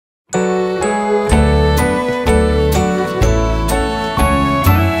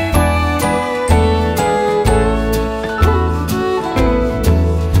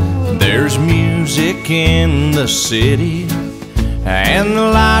in the city and the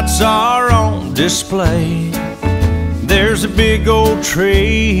lights are on display. There's a big old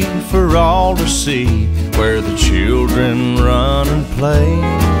tree for all to see where the children run and play.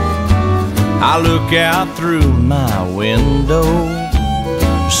 I look out through my window,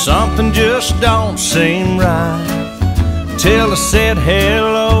 something just don't seem right, till I said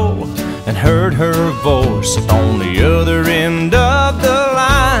hello and heard her voice on the other end of the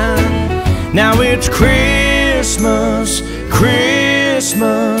line. Now it's Christmas,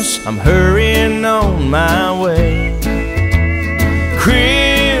 Christmas, I'm hurrying on my way.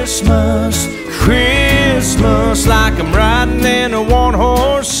 Christmas, Christmas, like I'm riding in a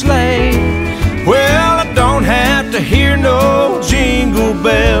one-horse sleigh. Well, I don't have to hear no jingle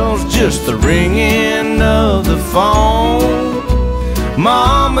bells, just the ringing of the phone.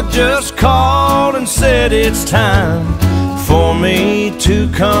 Mama just called and said it's time for me to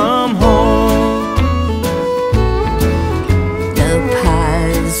come home. The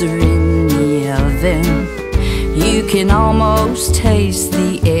pies are in the oven, you can almost taste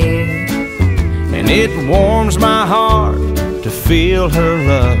the air, and it warms my heart to feel her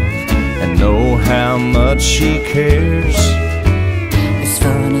love and know how much she cares. It's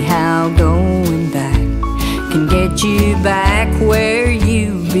funny how going back can get you back where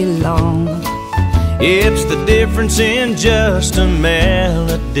you belong. It's the difference in just a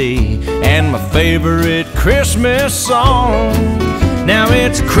melody and my favorite Christmas song. Now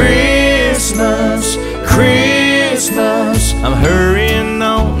it's Christmas, Christmas, I'm hurrying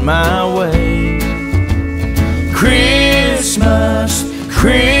on my way. Christmas,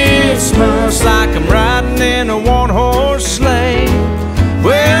 Christmas, like I'm riding in a one-horse sleigh.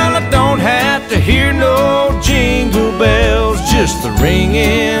 Well, I don't have to hear no jingle bells, just the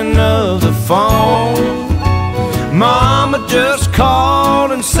ringing of the phone. Mama just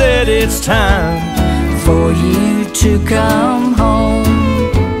called and said it's time for you to come home.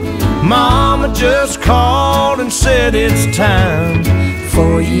 Mama just called and said it's time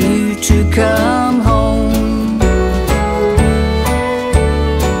for you to come home.